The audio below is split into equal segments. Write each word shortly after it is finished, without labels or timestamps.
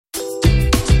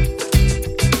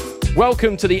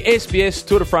Welcome to the SBS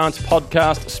Tour de France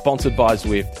podcast sponsored by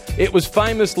Zwift. It was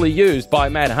famously used by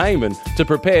Matt Hayman to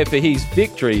prepare for his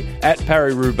victory at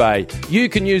Paris-Roubaix. You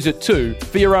can use it too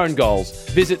for your own goals.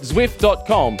 Visit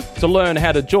Zwift.com to learn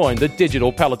how to join the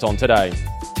digital peloton today.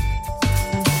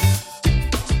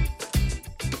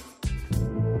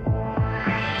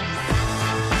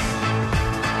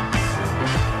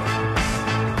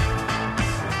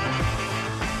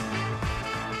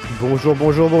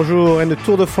 Bonjour, and the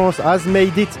Tour de France has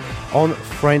made it on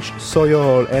French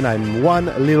soil, and I'm one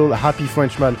little happy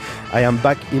Frenchman. I am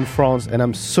back in France, and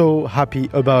I'm so happy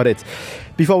about it.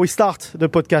 Before we start the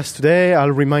podcast today,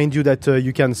 I'll remind you that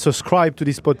you can subscribe to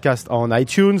this podcast on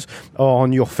iTunes or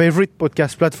on your favorite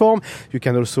podcast platform. You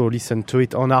can also listen to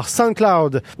it on our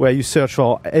SoundCloud, where you search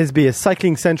for SBS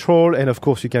Cycling Central. And of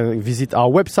course, you can visit our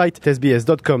website,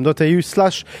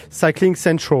 sbs.com.au/Cycling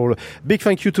Central. Big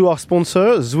thank you to our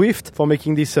sponsor, Zwift, for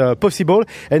making this possible.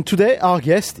 And today, our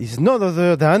guest is none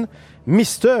other than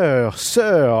Mr.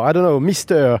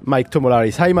 Mike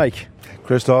Tomolaris. Hi, Mike.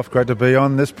 Christoph, great to be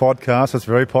on this podcast. It's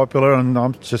very popular and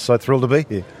I'm just so thrilled to be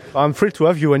here. I'm thrilled to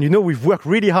have you, and we've worked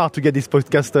really hard to get this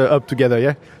podcast up together,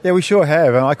 yeah? Yeah, we sure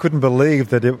have, and I couldn't believe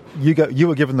that you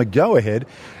were given the go-ahead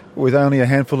with only a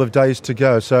handful of days to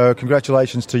go. So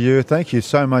congratulations to you. Thank you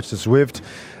so much to Zwift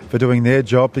for doing their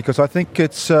job, because I think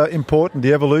it's important.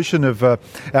 The evolution of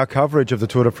our coverage of the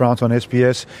Tour de France on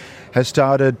SBS has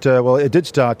started, it did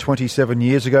start 27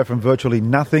 years ago from virtually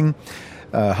nothing.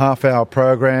 Half-hour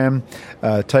program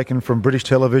taken from British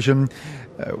television.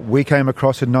 We came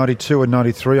across in 92 and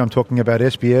 93. I'm talking about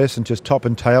SBS, and just top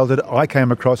and tailed it. I came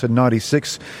across in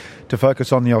 96 to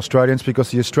focus on the Australians,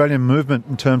 because the Australian movement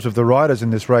in terms of the riders in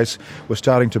this race was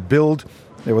starting to build.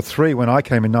 There were three when I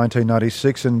came in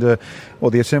 1996, and the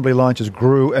assembly line just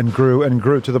grew and grew and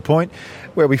grew to the point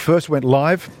where we first went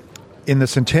live in the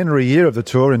centenary year of the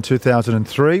Tour in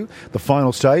 2003, the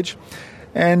final stage.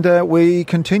 And we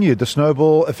continued. The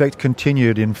snowball effect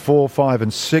continued. In 4, 5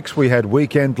 and 6 we had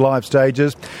weekend live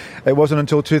stages. It wasn't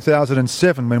until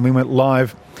 2007 when we went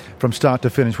live from start to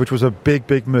finish, which was a big,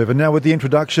 big move. And now with the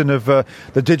introduction of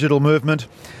the digital movement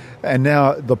and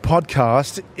now the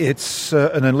podcast, it's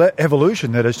an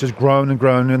evolution that has just grown and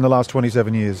grown in the last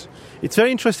 27 years. It's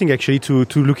very interesting actually to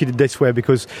look at it this way,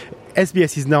 because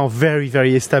SBS is now very,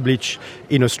 very established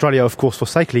in Australia, of course, for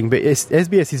cycling, but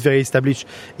SBS is very established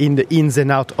in the ins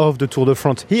and outs of the Tour de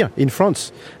France here in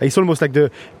France. It's almost like the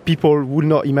people would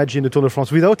not imagine the Tour de France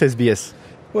without SBS.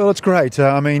 Well, it's great.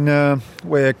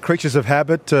 We're creatures of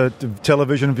habit,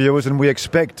 television viewers, and we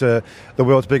expect the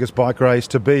world's biggest bike race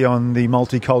to be on the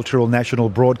multicultural national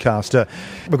broadcaster.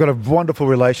 We've got a wonderful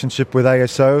relationship with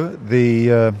ASO,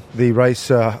 the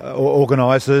race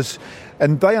organisers,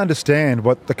 and they understand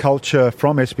what the culture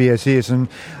from SBS is. And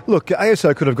look,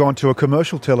 ASO could have gone to a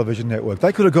commercial television network.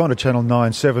 They could have gone to Channel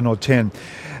 9, 7 or 10.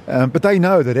 But they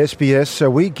know that SBS,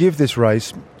 we give this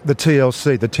race the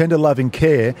TLC, the tender loving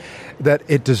care that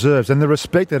it deserves and the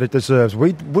respect that it deserves.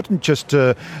 We wouldn't just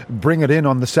bring it in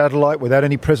on the satellite without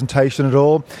any presentation at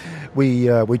all.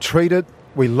 We treat it,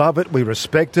 we love it, we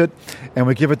respect it, and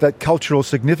we give it that cultural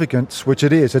significance, which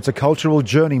it is. It's a cultural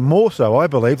journey, more so, I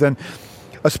believe, than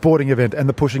a sporting event and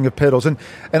the pushing of pedals. And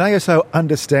ASO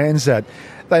understands that.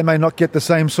 They may not get the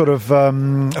same sort of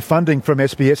funding from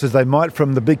SBS as they might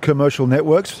from the big commercial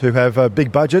networks who have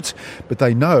big budgets, but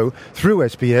they know through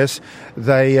SBS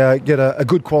they get a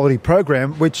good quality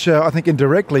program, which I think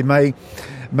indirectly may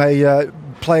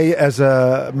play as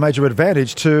a major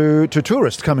advantage to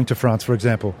tourists coming to France, for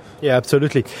example. Yeah,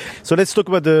 absolutely. So let's talk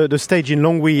about the stage in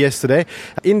Longwy yesterday.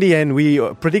 In the end, we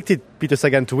predicted Peter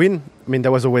Sagan to win. I mean,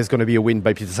 there was always going to be a win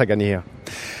by Peter Sagan here.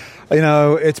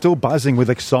 It's still buzzing with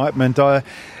excitement.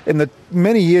 In the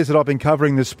many years that I've been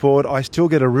covering this sport, I still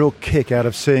get a real kick out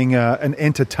of seeing an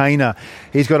entertainer.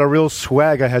 He's got a real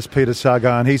swagger, has Peter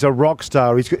Sagan. He's a rock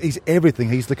star. He's everything.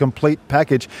 He's the complete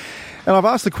package. And I've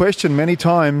asked the question many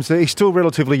times, he's still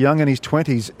relatively young in his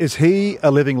 20s. Is he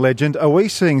a living legend? Are we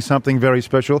seeing something very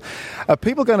special? Are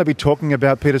people going to be talking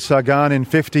about Peter Sagan in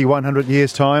 50, 100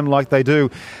 years' time like they do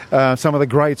some of the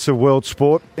greats of world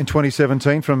sport in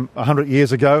 2017 from 100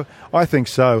 years ago? I think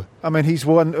so. I mean, he's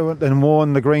worn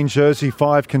the green jersey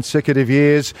 5 consecutive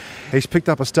years. He's picked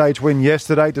up a stage win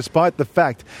yesterday, despite the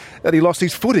fact that he lost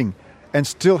his footing, and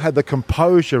still had the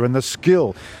composure and the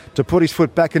skill to put his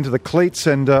foot back into the cleats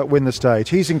and win the stage.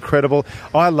 He's incredible.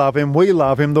 I love him. We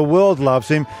love him. The world loves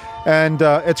him. And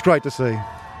it's great to see.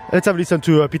 Let's have a listen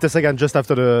to Peter Sagan just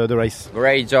after the race.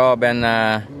 Great job, and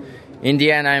in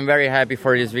the end, I'm very happy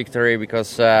for this victory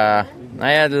because I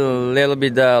had a little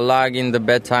bit lag in the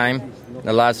bad time,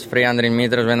 the last 300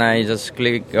 meters when I just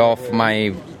clicked off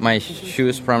my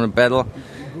shoes from the pedal.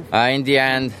 In the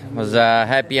end, it was a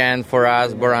happy end for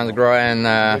us, Borans Gro, and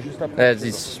that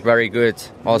is very good.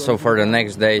 Also for the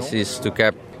next days is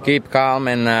to keep calm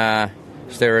and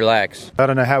stay relaxed. I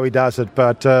don't know how he does it,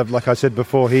 but like I said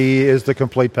before, he is the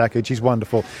complete package. He's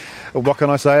wonderful. What can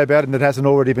I say about him that hasn't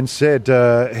already been said?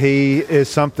 He is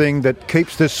something that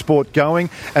keeps this sport going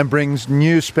and brings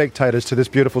new spectators to this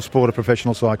beautiful sport of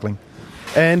professional cycling.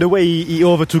 And the way he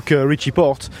overtook Richie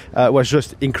Porte was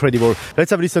just incredible.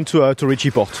 Let's have a listen to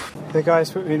Richie Porte. The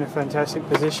guys put me in a fantastic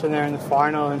position there in the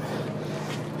final, and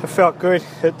I felt good.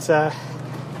 I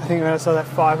think when I saw that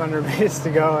 500 metres to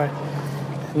go,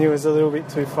 I knew it was a little bit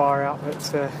too far out.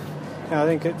 But I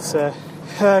think it's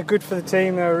good for the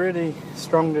team. They were really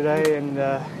strong today, and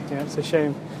it's a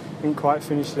shame we didn't quite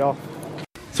finish it off.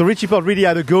 So Richie Porte really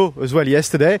had a go as well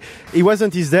yesterday. It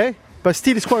wasn't his day, but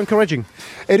still it's quite encouraging.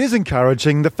 It is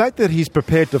encouraging. The fact that he's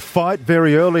prepared to fight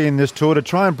very early in this tour to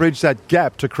try and bridge that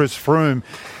gap to Chris Froome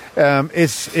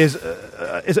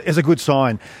is a good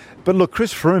sign. But look,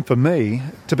 Chris Froome, for me,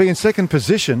 to be in second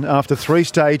position after 3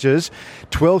 stages,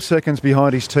 12 seconds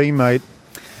behind his teammate,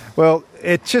 well,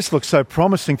 it just looks so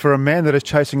promising for a man that is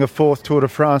chasing a 4th Tour de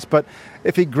France. But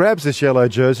if he grabs this yellow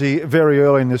jersey very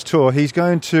early in this tour, he's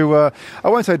going to, I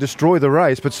won't say destroy the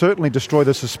race, but certainly destroy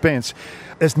the suspense.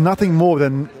 There's nothing more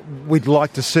than we'd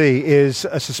like to see is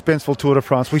a suspenseful Tour de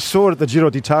France. We saw it at the Giro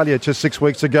d'Italia just 6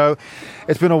 weeks ago.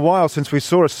 It's been a while since we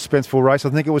saw a suspenseful race. I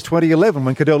think it was 2011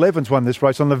 when Cadel Evans won this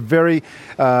race on the very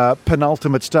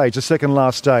penultimate stage, the second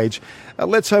last stage.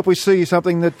 Let's hope we see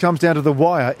something that comes down to the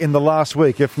wire in the last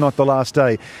week, if not the last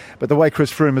day. But the way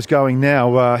Chris Froome is going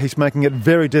now, he's making it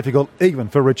very difficult, even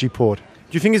for Richie Porte.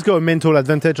 Do you think he's got a mental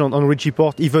advantage on Richie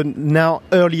Porte, even now,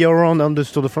 earlier on the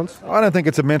Tour de France? I don't think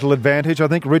it's a mental advantage. I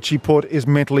think Richie Porte is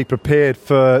mentally prepared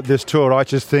for this tour. I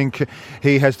just think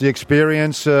he has the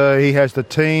experience, he has the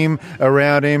team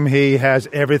around him, he has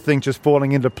everything just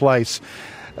falling into place.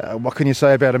 What can you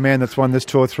say about a man that's won this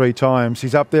tour 3 times?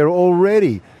 He's up there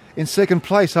already in second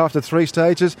place after 3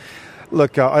 stages.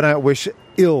 Look, I don't wish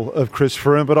ill of Chris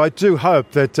Froome, but I do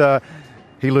hope that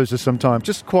he loses some time.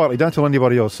 Just quietly, don't tell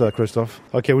anybody else, Christophe.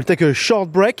 Okay, we'll take a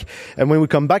short break, and when we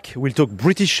come back, we'll talk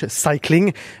British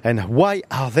cycling and why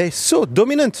are they so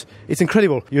dominant? It's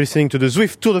incredible. You're listening to the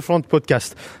Zwift Tour de France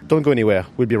podcast. Don't go anywhere.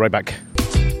 We'll be right back.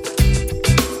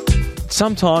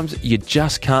 Sometimes you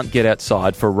just can't get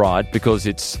outside for a ride because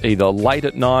it's either late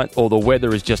at night or the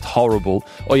weather is just horrible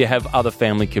or you have other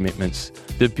family commitments.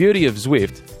 The beauty of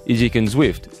Zwift is you can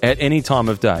Zwift at any time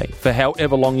of day for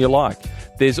however long you like.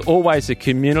 There's always a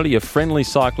community of friendly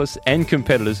cyclists and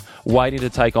competitors waiting to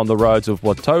take on the roads of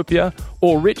Watopia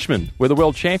or Richmond, where the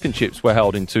World Championships were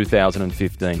held in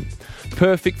 2015.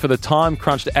 Perfect for the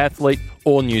time-crunched athlete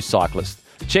or new cyclist.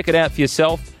 Check it out for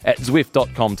yourself at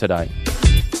Zwift.com today.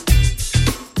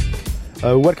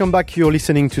 Welcome back. You're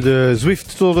listening to the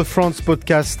Zwift Tour de France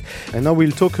podcast, and now we'll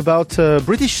talk about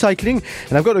British cycling.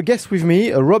 And I've got a guest with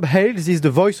me, Rob Hales. He's the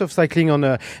voice of cycling on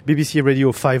BBC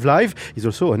Radio 5 Live. He's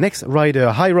also an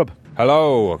ex-rider. Hi, Rob.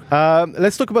 Hello.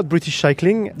 Let's talk about British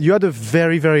cycling. You had a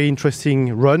very, very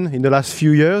interesting run in the last few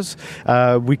years.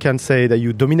 We can say that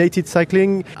you dominated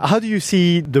cycling. How do you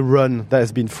see the run that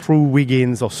has been through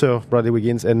Wiggins or Sir Bradley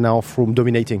Wiggins and now from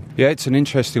dominating? Yeah, it's an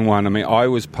interesting one. I mean, I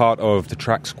was part of the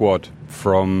track squad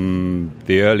from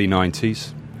the early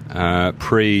 90s,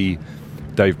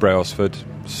 pre-Dave Brailsford.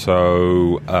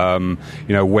 So,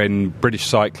 when British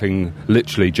cycling,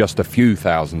 literally just a few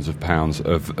thousands of pounds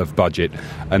of budget.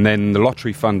 And then the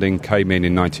lottery funding came in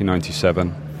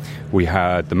 1997. We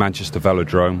had the Manchester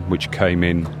Velodrome, which came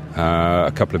in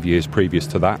a couple of years previous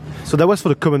to that. So that was for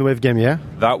the Commonwealth Games, yeah?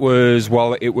 That was,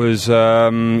 for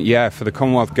the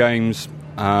Commonwealth Games.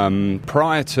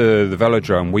 Prior to the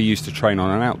Velodrome, we used to train on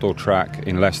an outdoor track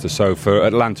in Leicester, so for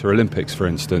Atlanta Olympics, for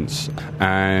instance,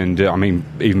 and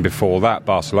even before that,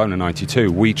 Barcelona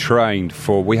 92, we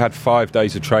had 5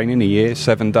 days of training a year,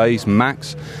 7 days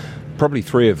max. Probably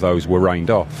 3 of those were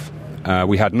rained off.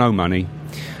 We had no money,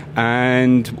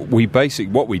 and we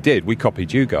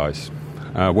copied you guys.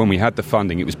 When we had the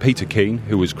funding, it was Peter Keane,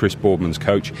 who was Chris Boardman's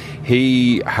coach.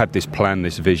 He had this plan,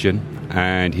 this vision,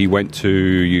 and he went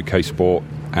to UK Sport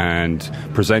and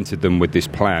presented them with this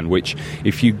plan, which,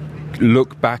 if you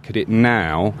look back at it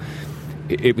now,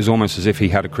 it was almost as if he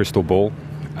had a crystal ball.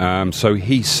 So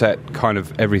he set kind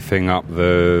of everything up,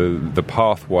 the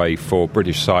pathway for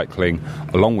British cycling,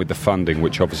 along with the funding,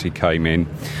 which obviously came in.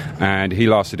 And he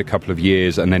lasted a couple of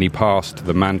years, and then he passed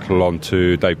the mantle on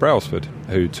to Dave Brailsford,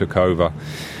 who took over.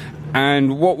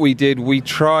 And what we did, we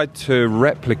tried to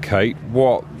replicate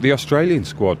what the Australian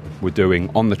squad were doing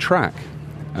on the track.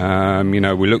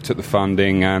 We looked at the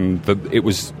funding, and it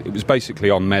was basically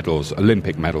on medals,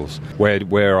 Olympic medals.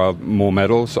 Where are more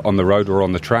medals, on the road or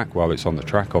on the track? Well, it's on the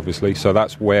track, obviously. So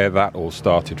that's where that all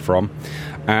started from.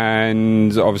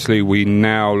 And obviously we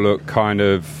now look kind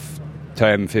of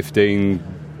 10, 15,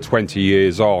 20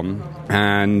 years on,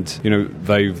 and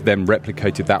they've then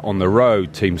replicated that on the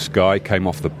road. Team Sky came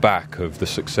off the back of the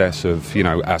success of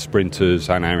our sprinters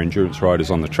and our endurance riders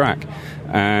on the track,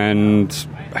 and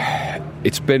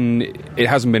it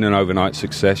hasn't been an overnight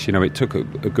success. It took a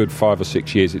good 5 or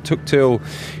 6 years. It took till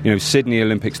Sydney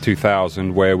Olympics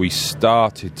 2000 where we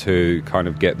started to kind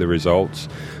of get the results.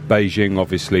 Beijing,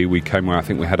 obviously, we came where I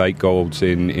think we had 8 golds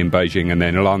in Beijing, and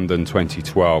then London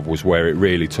 2012 was where it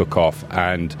really took off,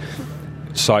 and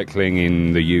cycling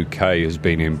in the UK has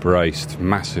been embraced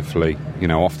massively,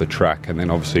 off the track, and then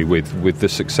obviously with the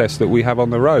success that we have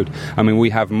on the road. I mean, we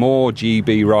have more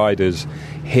GB riders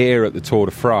here at the Tour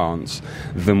de France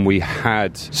than we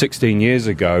had 16 years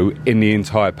ago in the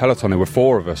entire peloton. There were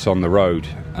 4 of us on the road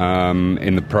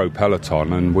in the pro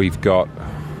peloton, and we've got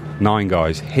 9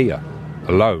 guys here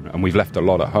alone, and we've left a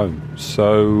lot at home.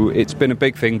 So it's been a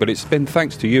big thing, but it's been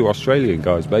thanks to you Australian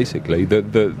guys, basically,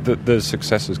 that the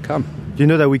success has come. You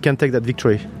know that we can take that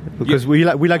victory, because we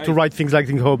like to ride things like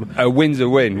home. A win's a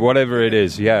win, whatever it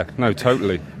is. Yeah, no,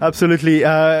 totally. Absolutely.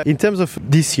 In terms of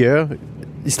this year,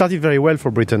 it started very well for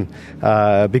Britain,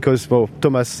 because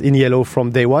Thomas in yellow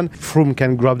from day one. Froome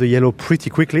can grab the yellow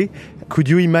pretty quickly. Could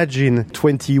you imagine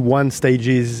 21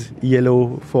 stages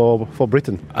yellow for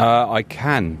Britain? I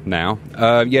can now.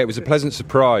 It was a pleasant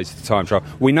surprise, the time trial.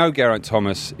 We know Geraint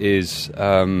Thomas is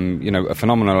a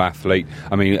phenomenal athlete.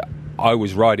 I mean, I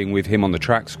was riding with him on the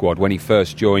track squad when he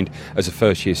first joined as a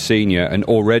first-year senior, and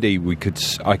already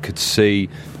I could see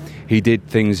he did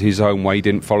things his own way,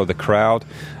 didn't follow the crowd.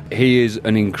 He is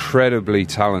an incredibly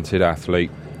talented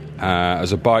athlete.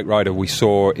 As a bike rider, we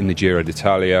saw in the Giro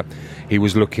d'Italia, he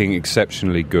was looking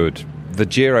exceptionally good. The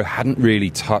Giro hadn't really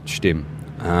touched him.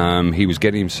 He was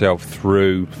getting himself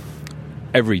through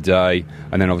every day,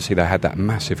 and then obviously they had that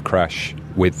massive crash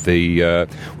with the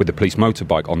police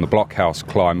motorbike on the Blockhouse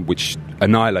climb, which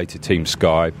annihilated Team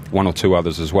Sky, 1 or 2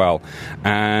 others as well.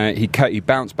 He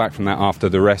bounced back from that after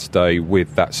the rest day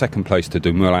with that second place to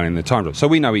Dumoulin in the time trial. So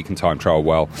we know he can time trial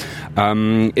well.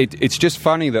 It's just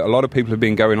funny that a lot of people have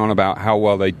been going on about how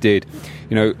well they did,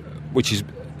 which is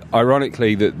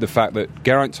ironically the fact that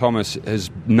Geraint Thomas is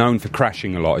known for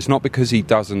crashing a lot. It's not because he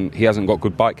hasn't got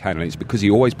good bike handling, it's because he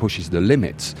always pushes the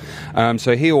limits.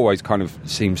 So he always kind of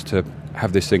seems to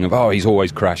have this thing of, he's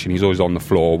always crashing, he's always on the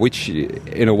floor, which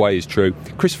in a way is true.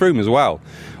 Chris Froome as well,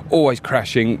 always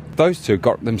crashing. Those two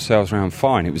got themselves around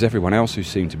fine. It was everyone else who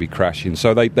seemed to be crashing.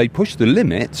 So they pushed the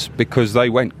limits because they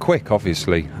went quick,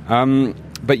 obviously.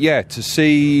 But yeah, to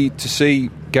see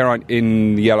Geraint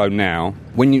in yellow now,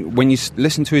 when you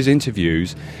listen to his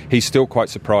interviews, he's still quite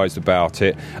surprised about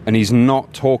it, and he's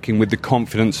not talking with the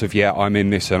confidence of, I'm in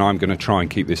this and I'm going to try and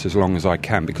keep this as long as I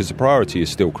can, because the priority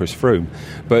is still Chris Froome.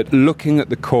 But looking at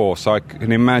the course, I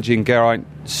can imagine Geraint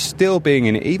still being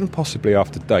in it, even possibly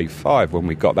after day 5 when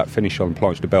we got that finish on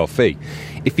Planche de Belfi.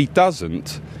 If he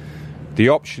doesn't, the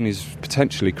option is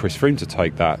potentially Chris Froome to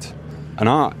take that.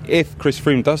 And if Chris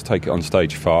Froome does take it on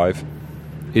stage 5,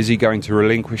 is he going to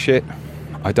relinquish it?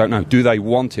 I don't know. Do they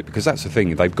want it? Because that's the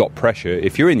thing, they've got pressure.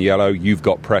 If you're in yellow, you've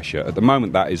got pressure. At the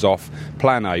moment, that is off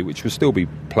Plan A, which will still be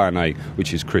Plan A,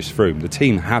 which is Chris Froome. The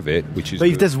team have it, which is But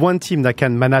if there's one team that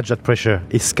can manage that pressure,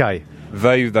 it's Sky.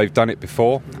 They've done it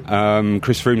before.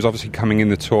 Chris Froome's obviously coming in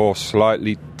the Tour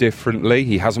slightly differently.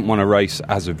 He hasn't won a race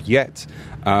as of yet.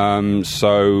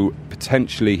 So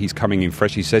potentially he's coming in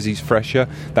fresh. He says he's fresher.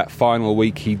 That final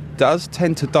week he does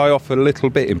tend to die off a little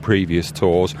bit in previous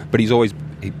tours, but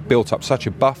he built up such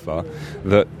a buffer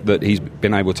that he's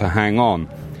been able to hang on.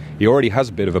 He already has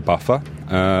a bit of a buffer,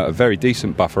 a very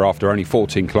decent buffer after only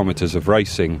 14 kilometres of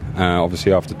racing,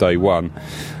 obviously after day 1.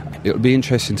 It'll be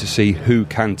interesting to see who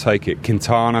can take it.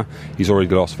 Quintana, he's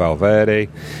already lost Valverde.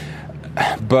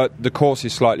 But the course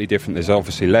is slightly different. There's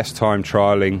obviously less time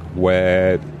trialling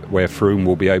where Froome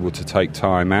will be able to take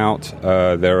time out.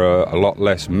 There are a lot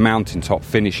less mountaintop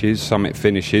finishes, summit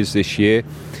finishes this year.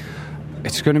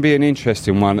 It's going to be an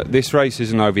interesting one. This race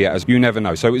isn't over yet, as you never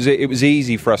know. So it was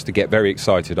easy for us to get very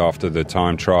excited after the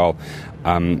time trial,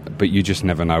 but you just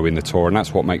never know in the Tour, and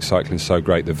that's what makes cycling so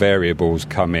great. The variables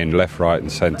come in left, right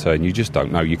and centre, and you just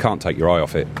don't know. You can't take your eye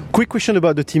off it. Quick question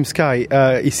about the Team Sky.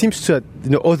 It seems that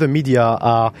other media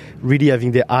are really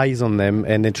having their eyes on them,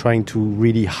 and they're trying to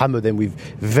really hammer them with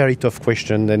very tough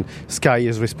questions, and Sky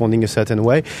is responding a certain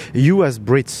way. You as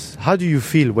Brits, how do you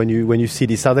feel when you see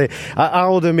this?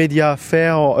 Are the media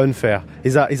fair or unfair?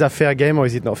 Is that fair game or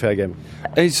is it not fair game?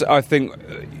 I think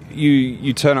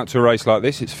you turn up to a race like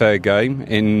this, it's fair game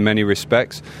in many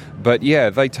respects. But yeah,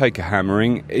 they take a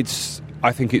hammering.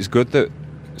 I think it's good that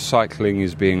cycling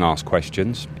is being asked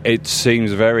questions. It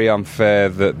seems very unfair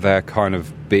that they're kind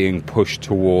of being pushed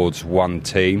towards one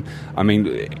team. I mean,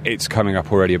 it's coming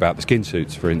up already about the skin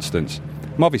suits, for instance.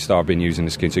 Movistar have been using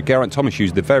the skin suit. Geraint Thomas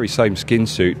used the very same skin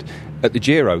suit at the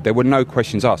Giro. There were no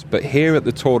questions asked. But here at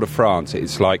the Tour de France,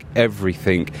 it's like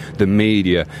everything, the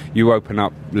media. You open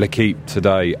up L'Equipe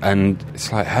today and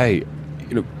it's like, hey,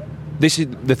 this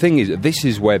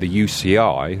is where the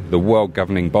UCI, the world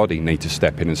governing body, need to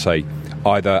step in and say,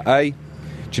 either A, do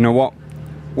you know what?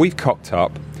 We've cocked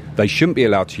up. They shouldn't be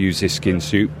allowed to use this skin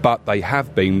suit, but they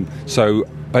have been. So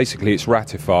basically it's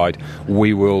ratified.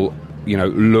 We will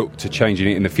look to changing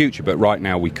it in the future, but right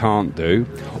now we can't do.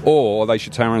 Or they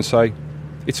should turn around and say,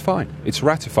 it's fine, it's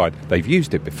ratified. They've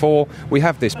used it before. We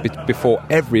have this before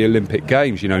every Olympic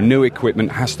Games. New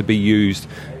equipment has to be used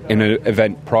in an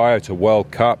event prior to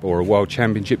World Cup or a World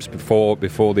Championships before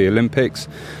the Olympics.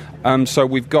 So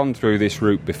we've gone through this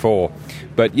route before.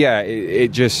 But yeah,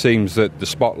 it just seems that the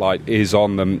spotlight is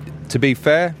on them. To be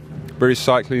fair, British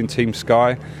Cycling and Team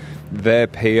Sky, their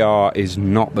PR is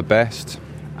not the best.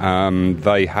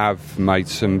 They have made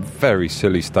some very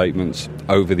silly statements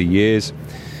over the years,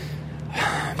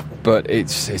 but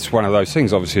it's one of those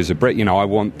things. Obviously, as a Brit, I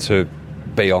want to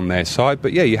be on their side,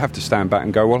 but yeah, you have to stand back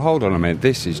and go, well, hold on a minute,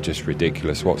 this is just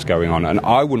ridiculous what's going on, and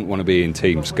I wouldn't want to be in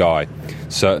Team Sky,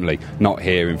 certainly not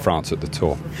here in France at the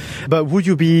Tour. But would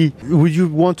you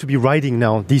want to be riding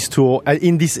now this Tour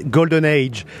in this golden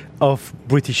age of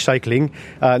British cycling?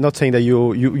 Not saying that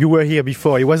you were here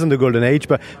before, it wasn't the golden age,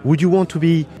 but would you want to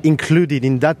be included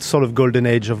in that sort of golden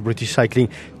age of British cycling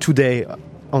today,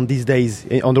 on these days,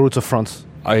 on the roads of France?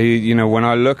 When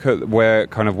I look at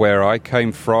where I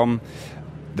came from,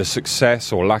 the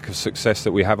success or lack of success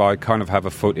that we have, I kind of have a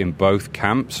foot in both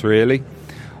camps, really.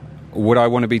 Would I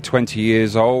want to be 20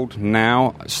 years old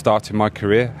now, starting my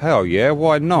career? Hell yeah,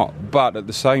 why not? But at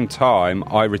the same time,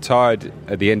 I retired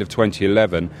at the end of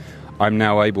 2011. I'm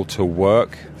now able to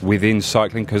work within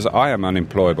cycling because I am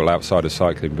unemployable outside of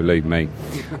cycling, believe me.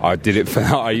 I did it for,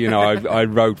 I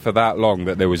rode for that long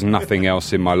that there was nothing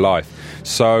else in my life.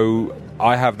 So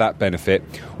I have that benefit.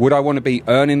 Would I want to be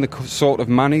earning the sort of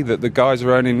money that the guys are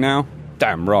earning now?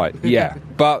 Damn right, yeah.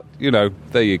 But,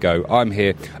 there you go. I'm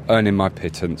here earning my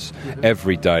pittance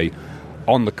every day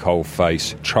on the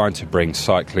coalface, trying to bring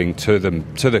cycling to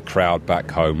the crowd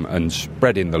back home and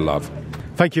spreading the love.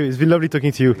 Thank you. It's been lovely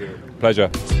talking to you. Pleasure.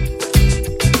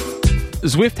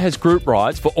 Zwift has group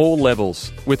rides for all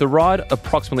levels. With a ride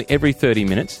approximately every 30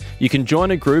 minutes, you can join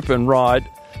a group and ride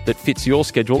that fits your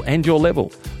schedule and your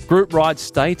level. Group rides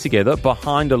stay together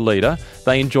behind a leader.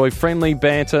 They enjoy friendly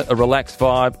banter, a relaxed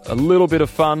vibe, a little bit of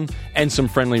fun, and some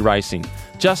friendly racing.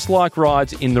 Just like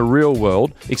rides in the real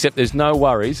world, except there's no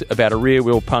worries about a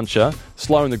rear-wheel puncher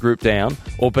slowing the group down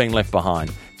or being left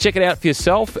behind. Check it out for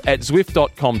yourself at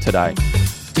Zwift.com today.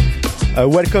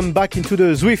 Welcome back into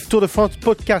the Zwift Tour de France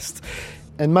podcast.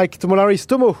 And Mike Tomolaris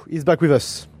Tomo is back with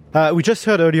us. We just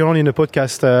heard earlier on in the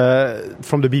podcast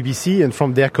from the BBC and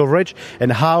from their coverage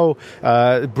and how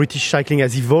British cycling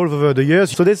has evolved over the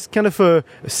years. So there's kind of a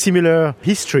similar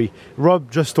history. Rob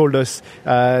just told us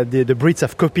the Brits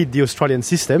have copied the Australian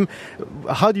system.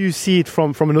 How do you see it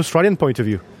from an Australian point of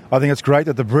view? I think it's great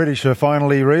that the British are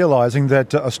finally realising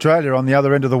that Australia on the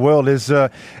other end of the world is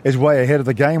way ahead of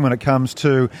the game when it comes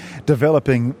to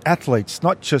developing athletes,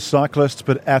 not just cyclists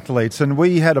but athletes. And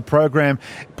we had a program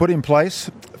put in place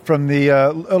from the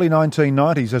early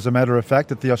 1990s, as a matter of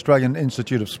fact, at the Australian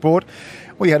Institute of Sport.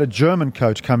 We had a German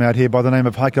coach come out here by the name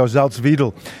of Heiko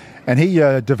Salzwiedel, and he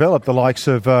developed the likes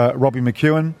of Robbie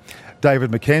McEwen,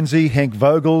 David McKenzie, Henk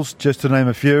Vogels, just to name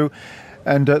a few.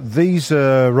 And these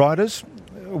riders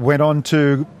went on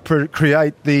to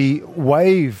create the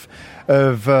wave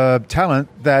of talent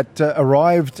that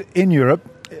arrived in Europe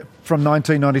from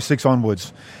 1996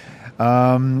 onwards.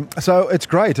 So it's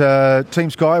great.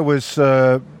 Team Sky was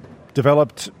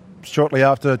developed shortly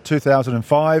after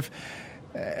 2005,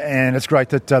 and it's great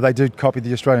that they did copy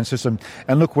the Australian system.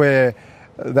 And look where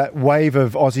that wave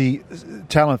of Aussie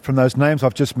talent from those names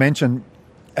I've just mentioned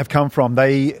have come from.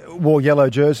 They wore yellow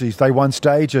jerseys. They won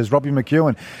stages. Robbie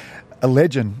McEwen, a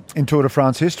legend in Tour de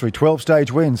France history, 12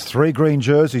 stage wins, 3 green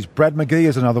jerseys. Brad McGee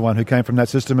is another one who came from that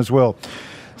system as well.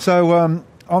 So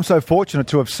I'm so fortunate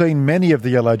to have seen many of the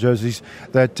yellow jerseys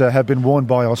that have been worn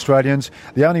by Australians.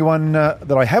 The only one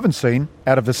that I haven't seen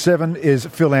out of the 7 is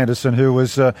Phil Anderson, who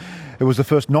was the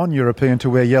first non-European to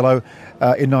wear yellow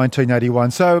in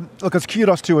 1981. So, look, it's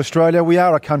kudos to Australia. We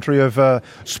are a country of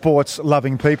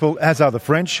sports-loving people, as are the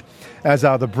French, as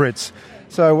are the Brits.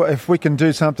 So if we can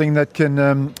do something that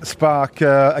can spark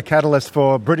a catalyst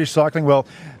for British cycling, well,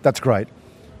 that's great.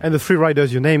 And the 3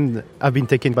 riders you named have been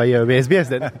taken by SBS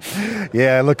then?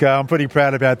 Yeah, look, I'm pretty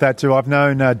proud about that too. I've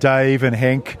known Dave and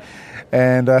Henk,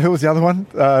 and who was the other one?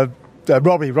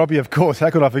 Robbie, of course.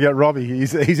 How could I forget Robbie?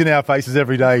 He's in our faces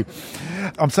every day.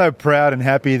 I'm so proud and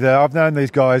happy that I've known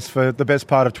these guys for the best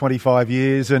part of 25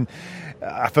 years, and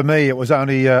for me, it was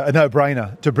only a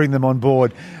no-brainer to bring them on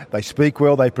board. They speak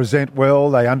well, they present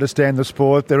well, they understand the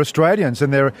sport. They're Australians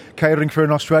and they're catering for an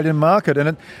Australian market.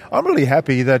 And I'm really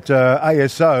happy that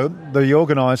ASO, the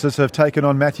organisers, have taken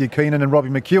on Matthew Keenan and Robbie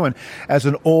McEwen as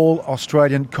an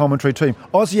all-Australian commentary team.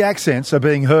 Aussie accents are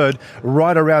being heard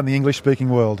right around the English-speaking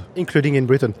world. Including in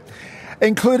Britain.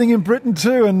 Including in Britain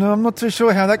too, and I'm not too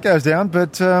sure how that goes down,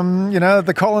 but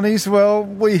the colonies, well,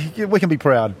 we can be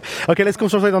proud. Okay, let's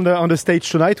concentrate on the stage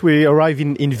tonight. We arrive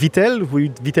in Vittel.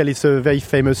 Vittel is a very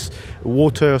famous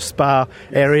water spa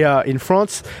area in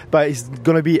France, but it's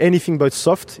going to be anything but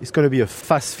soft. It's going to be a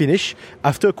fast finish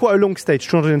after quite a long stage,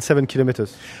 207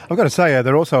 kilometers. I've got to say,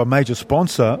 they're also a major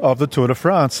sponsor of the Tour de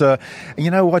France. And you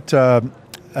know what?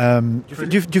 Do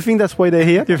you think that's why they're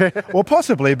here? Well,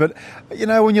 possibly, but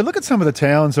when you look at some of the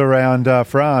towns around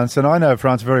France, and I know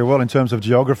France very well in terms of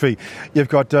geography, you've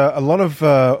got a lot of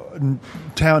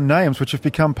town names which have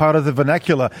become part of the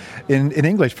vernacular in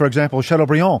English. For example,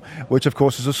 Chateaubriand, which of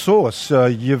course is a sauce.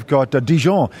 You've got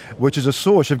Dijon, which is a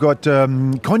sauce. You've got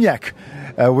Cognac,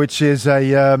 which is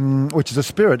a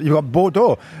spirit. You've got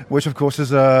Bordeaux, which of course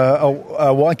is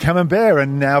a wine, Camembert,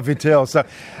 and now Vittel. So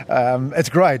it's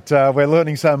great. We're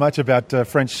learning so much about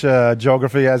French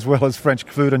geography as well as French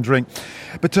food and drink.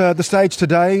 But the stage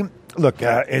today, look,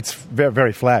 it's very,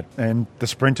 very flat, and the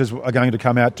sprinters are going to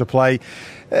come out to play.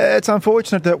 It's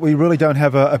unfortunate that we really don't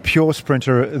have a pure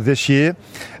sprinter this year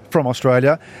from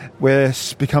Australia.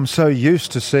 We've become so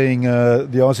used to seeing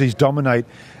the Aussies dominate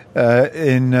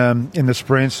in the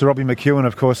sprints. Robbie McEwen,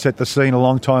 of course, set the scene a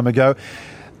long time ago.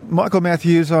 Michael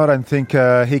Matthews, I don't think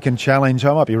he can challenge,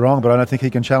 I might be wrong, but I don't think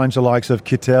he can challenge the likes of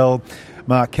Kittel,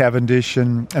 Mark Cavendish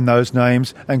and those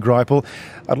names, and Greipel.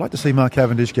 I'd like to see Mark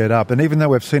Cavendish get up. And even though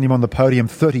we've seen him on the podium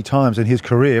 30 times in his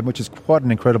career, which is quite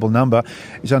an incredible number,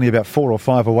 he's only about 4 or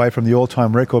 5 away from the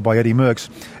all-time record by Eddie Merckx.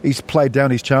 He's played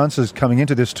down his chances coming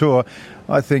into this tour.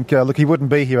 I think, he wouldn't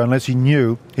be here unless he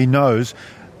knows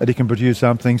that he can produce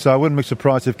something. So I wouldn't be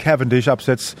surprised if Cavendish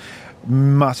upsets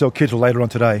Marcel Kittel later on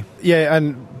today. Yeah,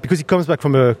 and because he comes back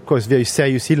from a, of course, very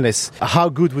serious illness, how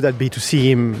good would that be to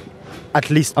see him at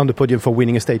least on the podium for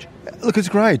winning a stage? Look, it's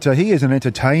great. He is an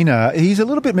entertainer. He's a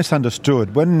little bit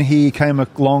misunderstood. When he came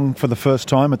along for the first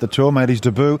time at the Tour, made his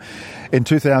debut in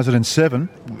 2007,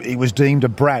 he was deemed a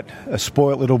brat, a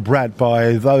spoilt little brat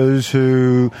by those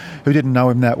who didn't know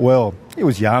him that well. He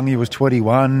was young, he was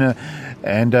 21,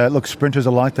 and look, sprinters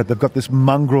are like that. They've got this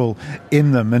mongrel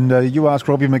in them, and you ask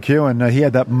Robbie McEwen, he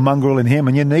had that mongrel in him,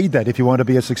 and you need that if you want to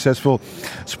be a successful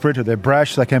sprinter. They're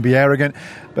brash, they can be arrogant,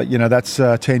 but that's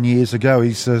 10 years ago.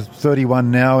 He's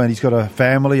 31 now, and he's got a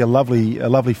family, a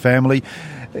lovely family.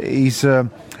 He's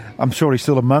I'm sure he's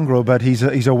still a mongrel, but he's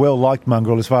a well-liked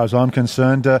mongrel as far as I'm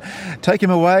concerned. Take him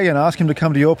away and ask him to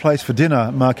come to your place for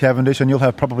dinner, Mark Cavendish, and you'll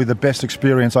have probably the best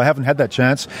experience. I haven't had that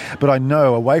chance, but I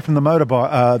know away from the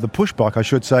motorbike, the push bike, I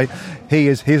should say,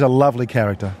 he's a lovely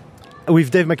character.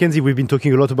 With Dave Mackenzie, we've been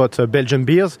talking a lot about Belgian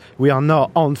beers. We are now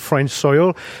on French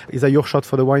soil. Is that your shot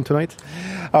for the wine tonight?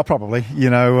 Probably.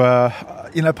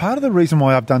 Part of the reason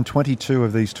why I've done 22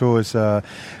 of these tours,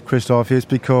 Christophe, is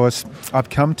because I've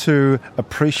come to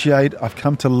appreciate, I've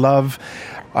come to love,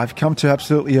 I've come to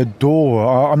absolutely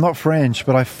adore. I'm not French,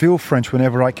 but I feel French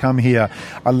whenever I come here.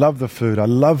 I love the food, I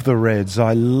love the Reds,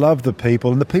 I love the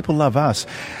people, and the people love us.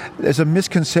 There's a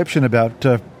misconception about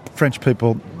French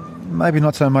people. Maybe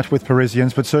not so much with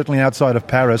Parisians, but certainly outside of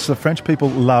Paris. The French people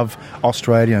love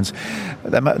Australians.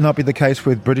 That may not be the case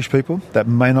with British people. That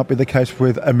may not be the case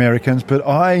with Americans. But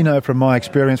I know from my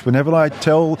experience, whenever I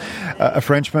tell a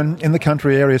Frenchman in the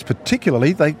country areas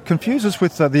particularly, they confuse us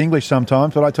with the English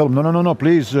sometimes, but I tell them, no,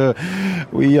 please,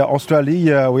 we are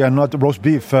Australia, we are not roast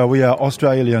beef, we are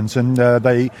Australians. And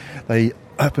they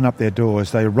open up their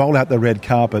doors, they roll out the red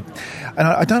carpet. And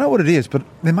I don't know what it is, but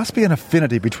there must be an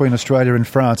affinity between Australia and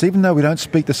France. Even though we don't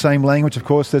speak the same language, of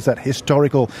course, there's that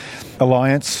historical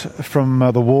alliance from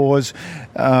the wars.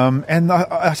 And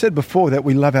I said before that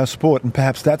we love our sport, and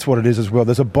perhaps that's what it is as well.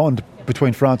 There's a bond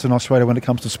between France and Australia when it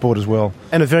comes to sport as well.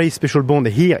 And a very special bond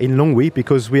here in Longwy,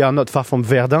 because we are not far from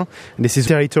Verdun. And this is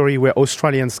territory where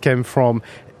Australians came from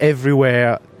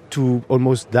everywhere to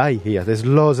almost die here. There's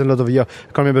lots and lots of years. I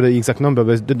can't remember the exact number,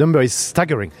 but the number is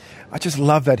staggering. I just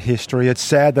love that history. It's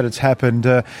sad that it's happened.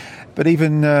 But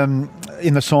even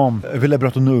in the Somme,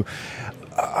 Villers-Bretonneux,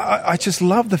 I just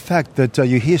love the fact that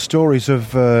you hear stories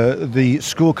of the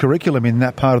school curriculum in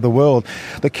that part of the world.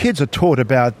 The kids are taught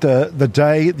about the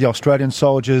day the Australian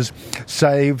soldiers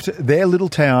saved their little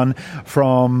town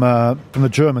from the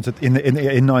Germans in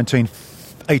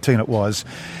 1918 it was.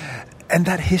 And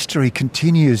that history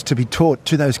continues to be taught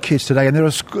to those kids today. And there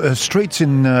are streets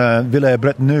in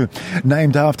Villers-Bretonneux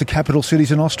named after capital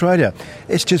cities in Australia.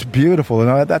 It's just beautiful.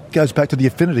 And that goes back to the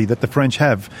affinity that the French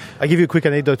have. I'll give you a quick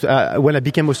anecdote. When I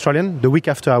became Australian, the week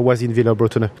after I was in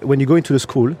Villers-Bretonneux, when you go into the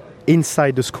school,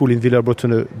 inside the school in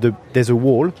Villers-Bretonneux, there's a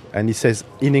wall, and it says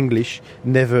in English,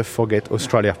 "Never forget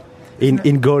Australia."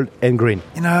 In gold and green.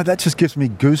 You know, that just gives me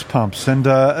goosebumps, and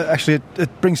actually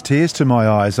it brings tears to my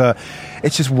eyes.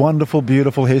 It's just wonderful,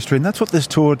 beautiful history, and that's what this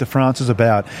Tour de France is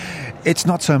about. It's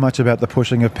not so much about the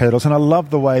pushing of pedals, and I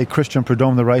love the way Christian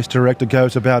Prudhomme, the race director,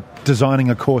 goes about designing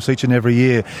a course each and every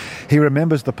year. He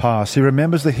remembers the past, he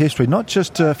remembers the history, not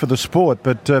just for the sport,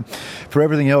 but for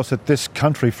everything else that this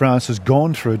country, France, has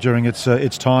gone through during its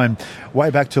time, way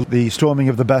back to the storming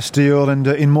of the Bastille, and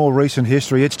in more recent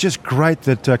history. It's just great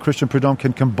that Christian Prudhomme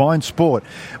can combine sport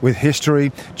with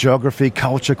history, geography,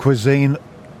 culture, cuisine.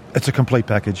 It's a complete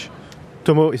package.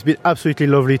 Tomo, it's been absolutely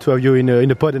lovely to have you in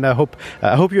the pod, and I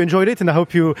hope you enjoyed it, and I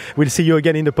hope we'll see you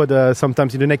again in the pod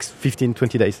sometimes in the next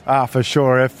 15-20 days. For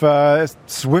sure. If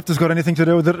Zwift has got anything to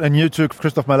do with it, and you too,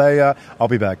 Christophe Mallet, I'll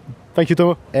be back. Thank you,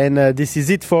 Tomo. And this is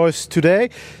it for us today.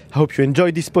 I hope you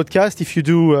enjoyed this podcast. If you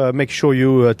do, make sure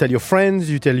you tell your friends,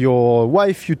 you tell your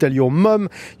wife, you tell your mum,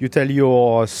 you tell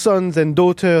your sons and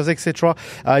daughters, etc.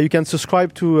 You can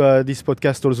subscribe to this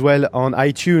podcast as well on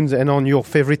iTunes and on your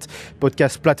favorite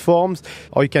podcast platforms,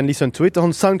 or you can listen to it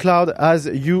on SoundCloud as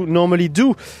you normally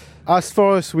do. As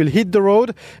for us, we'll hit the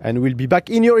road, and we'll be back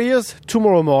in your ears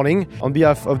tomorrow morning. On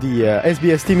behalf of the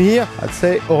SBS team here, I'd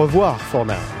say au revoir for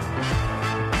now.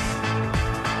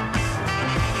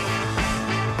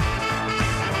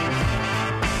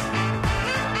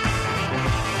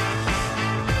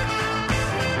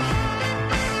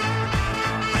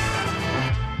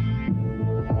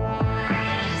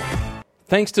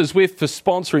 Thanks to Zwift for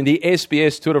sponsoring the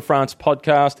SBS Tour de France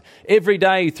podcast. Every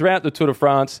day throughout the Tour de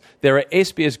France, there are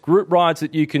SBS group rides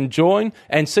that you can join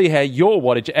and see how your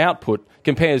wattage output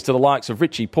compares to the likes of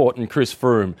Richie Porte and Chris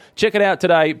Froome. Check it out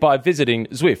today by visiting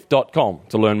Zwift.com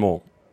to learn more.